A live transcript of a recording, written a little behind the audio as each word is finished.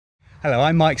Hello,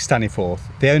 I'm Mike Staniforth,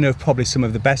 the owner of probably some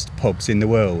of the best pubs in the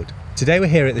world. Today we're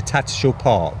here at the Tattershall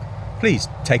Park. Please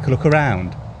take a look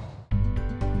around.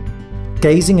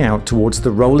 Gazing out towards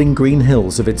the rolling green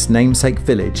hills of its namesake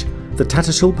village, the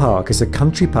Tattershall Park is a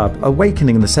country pub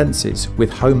awakening the senses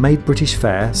with homemade British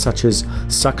fare such as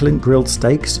succulent grilled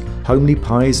steaks, homely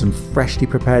pies and freshly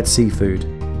prepared seafood.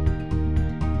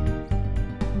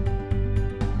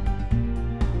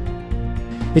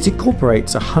 It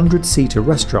incorporates a 100-seater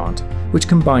restaurant which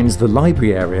combines the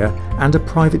library area and a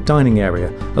private dining area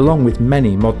along with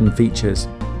many modern features.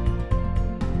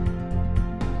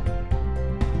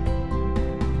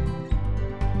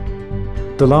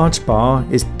 The large bar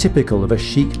is typical of a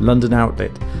chic London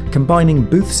outlet, combining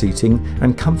booth seating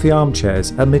and comfy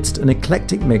armchairs amidst an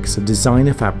eclectic mix of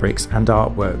designer fabrics and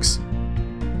artworks.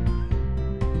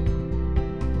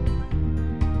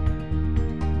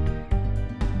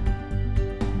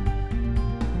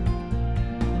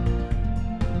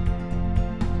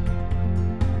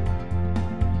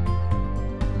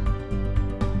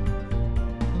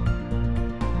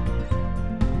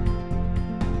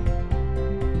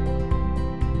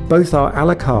 Both our à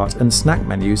la carte and snack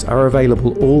menus are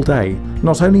available all day,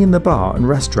 not only in the bar and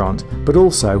restaurant, but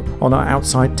also on our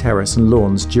outside terrace and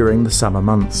lawns during the summer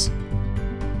months.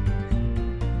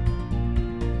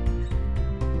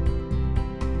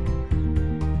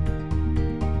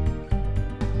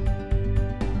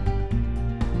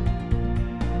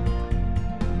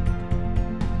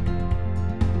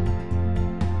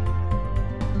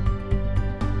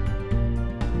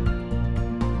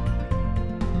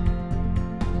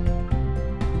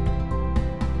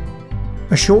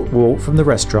 A short walk from the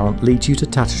restaurant leads you to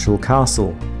Tattershall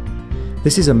Castle.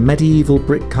 This is a medieval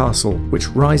brick castle which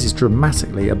rises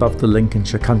dramatically above the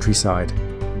Lincolnshire countryside.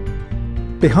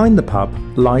 Behind the pub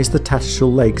lies the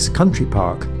Tattershall Lakes Country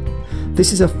Park.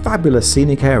 This is a fabulous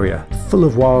scenic area full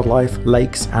of wildlife,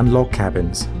 lakes and log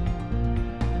cabins.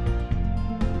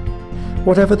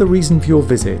 Whatever the reason for your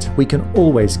visit, we can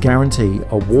always guarantee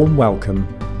a warm welcome,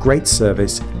 great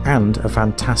service and a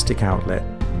fantastic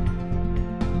outlet.